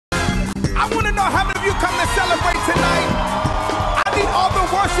I want to know how many of you come to celebrate tonight. I need all the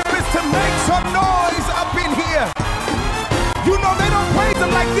worshipers to make some noise up in here. You know they don't praise him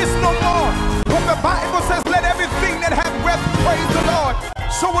like this no more. But the Bible says, let everything that have breath praise the Lord.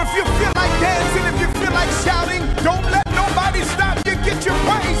 So if you feel like dancing, if you feel like shouting, don't let nobody stop you. Get your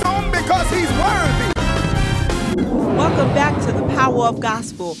praise on because he's worthy. Welcome back to the Power of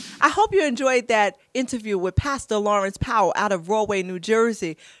Gospel. I hope you enjoyed that interview with Pastor Lawrence Powell out of Rahway, New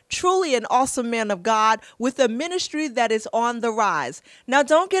Jersey. Truly an awesome man of God with a ministry that is on the rise. Now,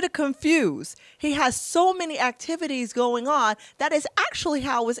 don't get it confused. He has so many activities going on. That is actually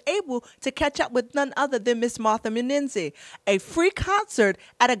how I was able to catch up with none other than Miss Martha Munizzi. A free concert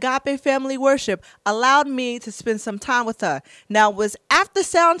at Agape Family Worship allowed me to spend some time with her. Now, it was after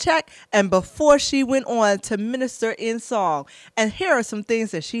sound check and before she went on to minister in song. And here are some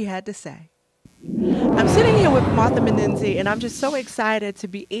things that she had to say. I'm sitting here with Martha Munizzi, and I'm just so excited to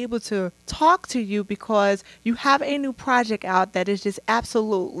be able to talk to you because you have a new project out that is just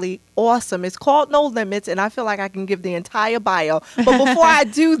absolutely awesome. It's called No Limits, and I feel like I can give the entire bio. But before I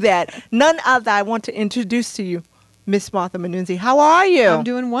do that, none other I want to introduce to you Miss Martha Munizzi. How are you? I'm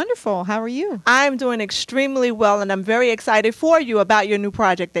doing wonderful. How are you? I'm doing extremely well, and I'm very excited for you about your new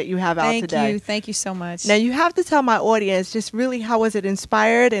project that you have out today. Thank you. Thank you so much. Now, you have to tell my audience just really how was it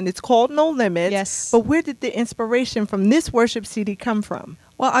inspired, and it's called No Limits. Yes. But where did the inspiration from this worship CD come from?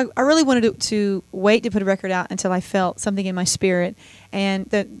 Well, I really wanted to wait to put a record out until I felt something in my spirit. And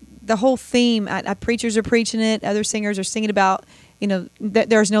the whole theme, preachers are preaching it, other singers are singing about, you know,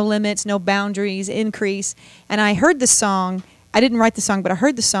 there's no limits, no boundaries, increase. And I heard the song. I didn't write the song, but I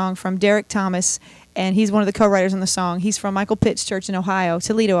heard the song from Derek Thomas, and he's one of the co-writers on the song. He's from Michael Pitt's church in Ohio,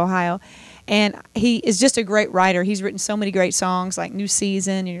 Toledo, Ohio. And he is just a great writer. He's written so many great songs like New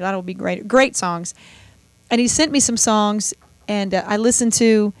Season, and That'll Be Great, great songs. And he sent me some songs, and I listened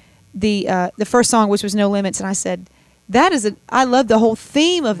to the first song, which was No Limits, and I said, I love the whole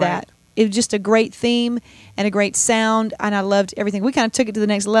theme of that. It was just a great theme and a great sound, and I loved everything. We kind of took it to the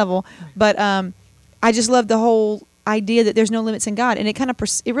next level, but I just loved the whole idea that there's no limits in God, and it kind of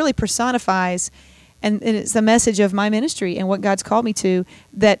it really personifies, and it's the message of my ministry and what God's called me to.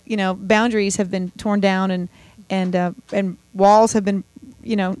 That boundaries have been torn down and walls have been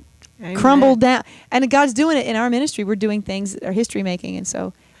Amen. Crumbled down, and God's doing it in our ministry. We're doing things that are history making, and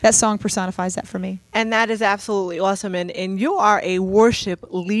so that song personifies that for me. And that is absolutely awesome. And you are a worship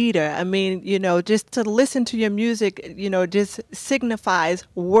leader. I mean, just to listen to your music, just signifies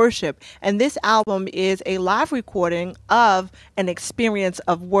worship. And this album is a live recording of an experience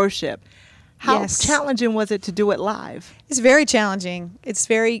of worship. How challenging was it to do it live? It's very challenging.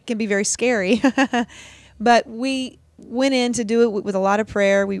 Can be very scary. But we went in to do it with a lot of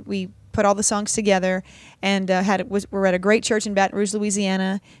prayer. We put all the songs together, and we're at a great church in Baton Rouge,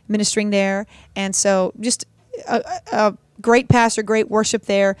 Louisiana, ministering there, and so just a great pastor, great worship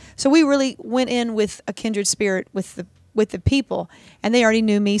there. So we really went in with a kindred spirit with the people, and they already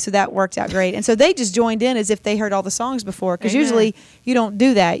knew me, so that worked out great. And so they just joined in as if they heard all the songs before, because usually you don't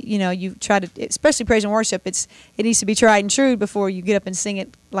do that. You try to, especially praise and worship, it needs to be tried and true before you get up and sing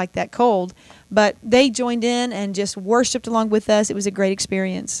it like that cold. But they joined in and just worshiped along with us. It was a great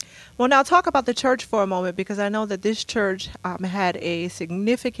experience. Well, now talk about the church for a moment, because I know that this church had a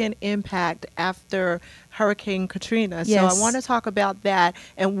significant impact after Hurricane Katrina. Yes. So I want to talk about that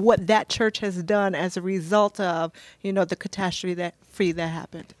and what that church has done as a result of, the catastrophe that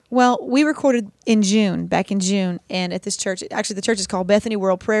happened. Well, we recorded back in June, and at this church, actually the church is called Bethany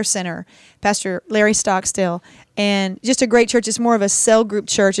World Prayer Center, Pastor Larry Stockstill, and just a great church. It's more of a cell group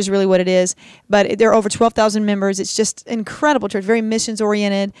church is really what it is, but there are over 12,000 members. It's just an incredible church, very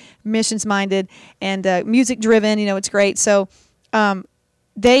missions-oriented, missions-minded, and music-driven. It's great. So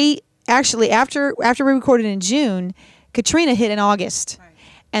they actually, after we recorded in June, Katrina hit in August. Right.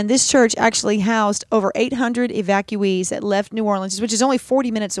 And this church actually housed over 800 evacuees that left New Orleans, which is only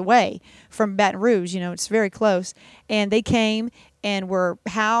 40 minutes away from Baton Rouge. It's very close. And they came and were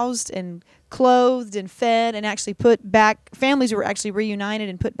housed and clothed and fed and actually put back. Families were actually reunited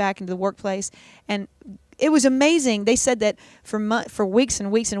and put back into the workplace. And it was amazing. They said that for weeks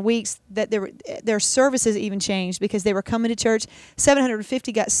and weeks and weeks that their services even changed because they were coming to church.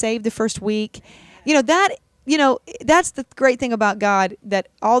 750 got saved the first week. That's the great thing about God, that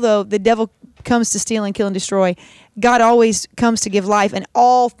although the devil comes to steal and kill and destroy, God always comes to give life, and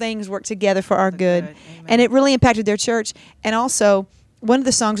all things work together for our good. And it really impacted their church. And also, one of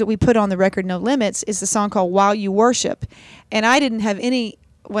the songs that we put on the record, No Limits, is the song called While You Worship. And I didn't have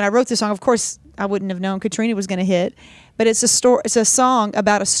when I wrote this song, of course, I wouldn't have known Katrina was going to hit, but it's a song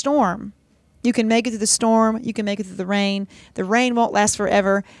about a storm. You can make it through the storm. You can make it through the rain. The rain won't last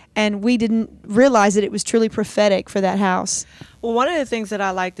forever. And we didn't realize that it was truly prophetic for that house. Well, one of the things that I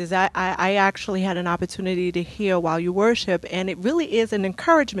liked is I actually had an opportunity to hear while you worship, and it really is an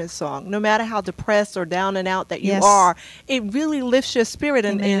encouragement song. No matter how depressed or down and out that you Yes. are, it really lifts your spirit.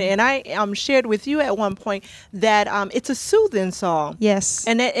 Amen. And I shared with you at one point that it's a soothing song. Yes.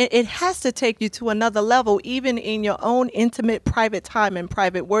 And it has to take you to another level, even in your own intimate, private time and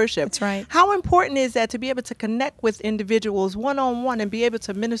private worship. That's right. How important is that to be able to connect with individuals one-on-one and be able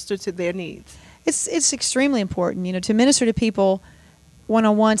to minister to their needs? It's extremely important, you know, to minister to people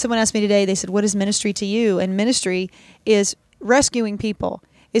one-on-one. Someone asked me today, they said, what is ministry to you? And ministry is rescuing people,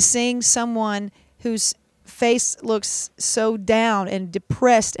 is seeing someone whose face looks so down and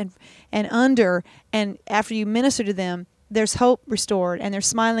depressed and under, and after you minister to them, there's hope restored, and they're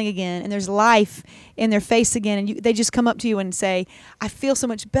smiling again, and there's life in their face again, and they just come up to you and say, I feel so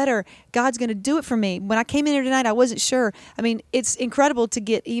much better. God's going to do it for me. When I came in here tonight, I wasn't sure. I mean, it's incredible to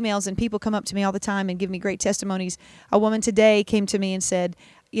get emails, and people come up to me all the time and give me great testimonies. A woman today came to me and said,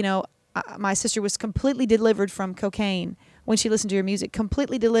 you know, my sister was completely delivered from cocaine when she listened to your music,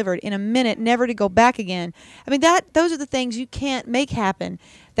 completely delivered in a minute, never to go back again. I mean, those are the things you can't make happen.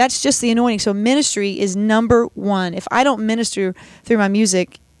 That's just the anointing. So ministry is number one. If I don't minister through my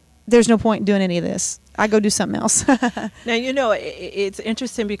music, there's no point in doing any of this. I go do something else. Now, you know, it's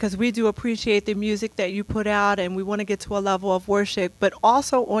interesting because we do appreciate the music that you put out, and we want to get to a level of worship, but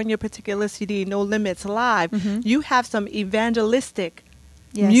also on your particular CD, No Limits Live, you have some evangelistic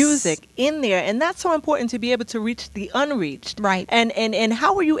music in there, and that's so important to be able to reach the unreached. Right. And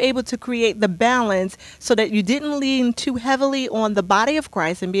how were you able to create the balance so that you didn't lean too heavily on the body of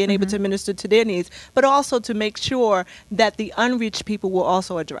Christ and being able to minister to their needs, but also to make sure that the unreached people were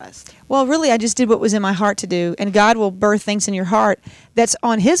also addressed? Well, really, I just did what was in my heart to do, and God will birth things in your heart that's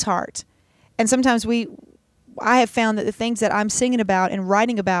on His heart. And sometimes I have found that the things that I'm singing about and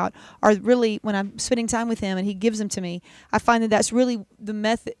writing about are really, when I'm spending time with Him and He gives them to me, I find that that's really the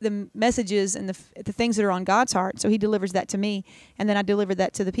messages and the things that are on God's heart. So He delivers that to me, and then I deliver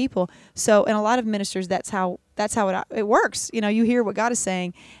that to the people. So, in a lot of ministers, that's how it works. You know, you hear what God is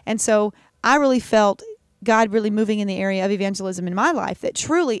saying, and so I really felt God really moving in the area of evangelism in my life. That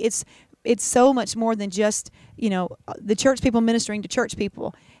truly, it's so much more than just, you know, the church people ministering to church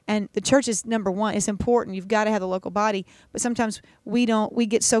people. And the church is number one. It's important. You've got to have the local body. But sometimes we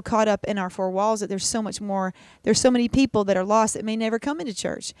get so caught up in our four walls that there's so much more. There's so many people that are lost that may never come into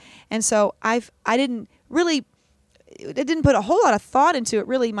church. And so I didn't put a whole lot of thought into it.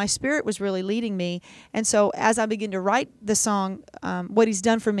 Really, my spirit was really leading me. And so as I begin to write the song, what He's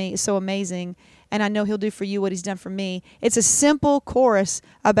done for me is so amazing. And I know He'll do for you what He's done for me. It's a simple chorus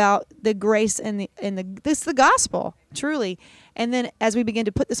about the grace and the gospel, truly. And then as we began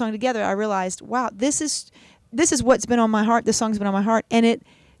to put the song together, I realized, wow, this is what's been on my heart. This song's been on my heart, and it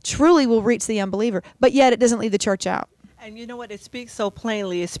truly will reach the unbeliever. But yet it doesn't leave the church out. And you know what? It speaks so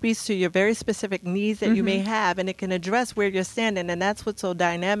plainly. It speaks to your very specific needs that you may have, and it can address where you're standing. And that's what's so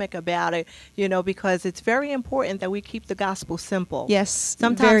dynamic about it, you know, because it's very important that we keep the gospel simple. Yes.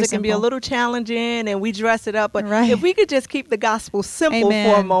 Sometimes it can be a little challenging and we dress it up. But right. if we could just keep the gospel simple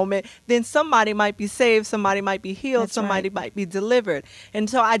for a moment, then somebody might be saved, somebody might be healed, That's somebody right. might be delivered. And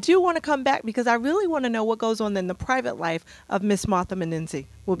so I do want to come back because I really want to know what goes on in the private life of Miss Martha Munizzi.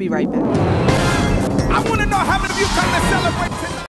 We'll be right back. I want to know how many of you come to celebrate